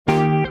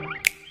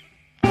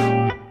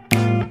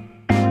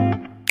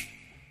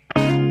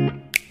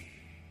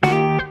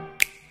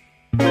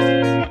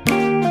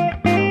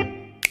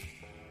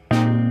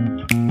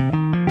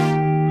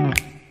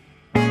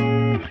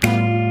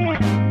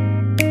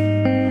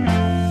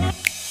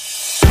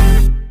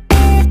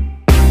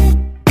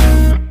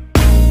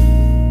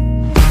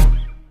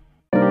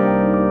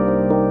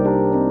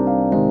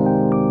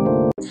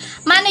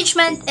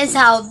Management is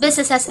how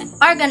businesses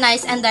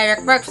organize and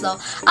direct workflow,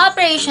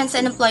 operations,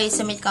 and employees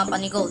to meet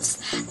company goals.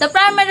 The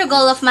primary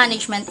goal of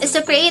management is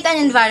to create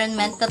an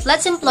environment that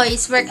lets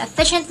employees work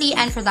efficiently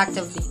and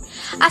productively.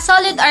 A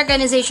solid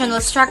organizational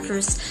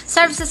structure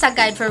serves as a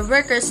guide for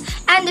workers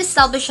and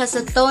establishes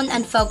the tone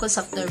and focus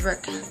of their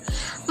work.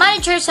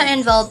 Managers are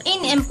involved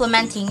in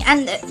implementing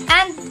and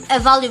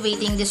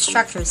evaluating these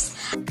structures.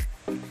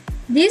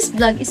 This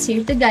blog is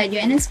here to guide you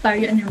and inspire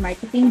you on your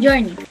marketing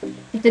journey.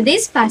 In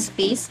today's fast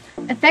pace,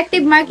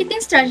 effective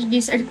marketing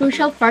strategies are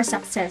crucial for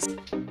success.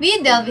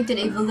 We delve into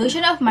the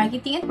evolution of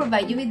marketing and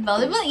provide you with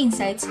valuable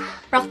insights,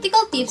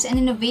 practical tips, and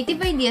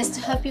innovative ideas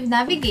to help you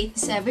navigate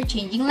this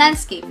ever-changing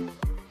landscape.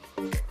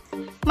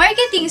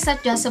 Marketing is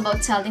not just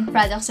about selling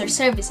products or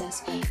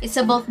services. It's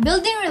about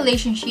building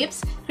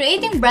relationships,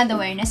 creating brand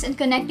awareness, and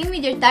connecting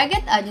with your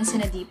target audience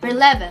on a deeper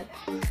level.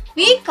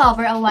 We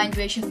cover a wide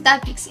range of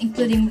topics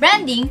including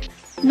branding,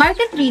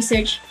 market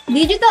research,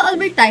 digital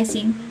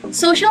advertising,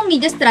 social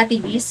media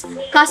strategies,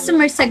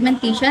 customer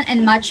segmentation,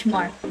 and much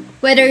more.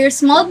 Whether you're a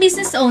small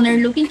business owner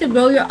looking to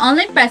grow your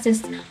online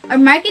presence or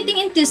marketing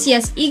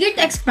enthusiast eager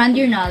to expand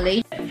your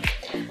knowledge,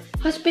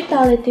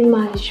 hospitality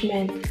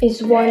management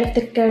is one of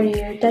the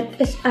careers that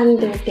is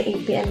under the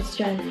ABM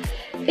strand.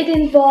 It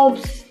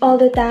involves all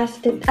the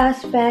tasks and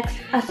aspects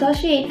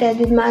associated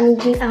with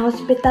managing a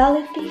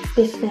hospitality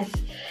business.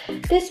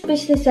 These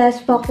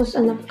businesses focus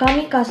on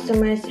upcoming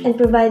customers and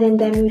providing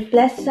them with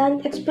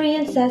pleasant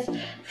experiences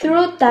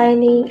through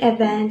dining,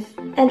 events,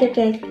 and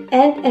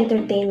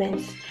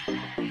entertainments.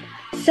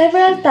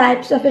 Several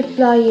types of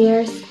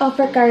employers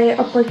offer career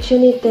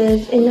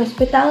opportunities in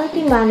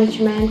hospitality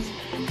management.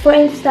 For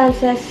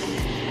instance,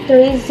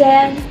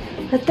 tourism,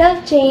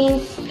 hotel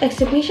chains,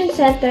 exhibition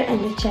center, and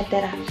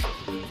etc.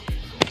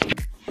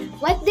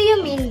 What do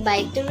you mean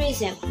by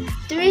tourism?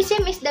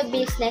 Tourism is the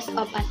business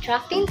of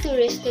attracting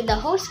tourists to the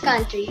host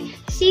country,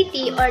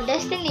 city, or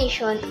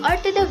destination, or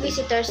to the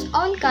visitor's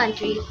own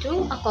country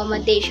through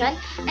accommodation,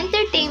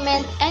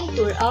 entertainment, and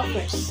tour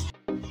offers.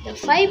 The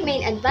 5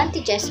 main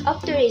advantages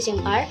of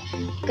tourism are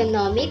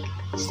economic,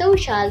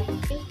 social,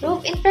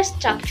 improved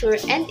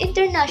infrastructure and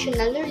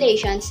international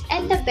relations,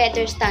 and a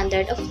better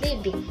standard of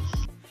living.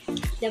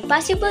 The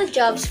possible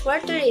jobs for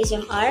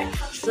tourism are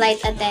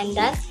flight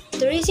attendant,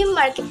 tourism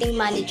marketing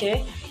manager,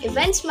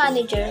 events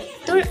manager,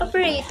 tour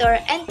operator,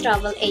 and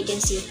travel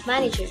agency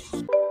manager.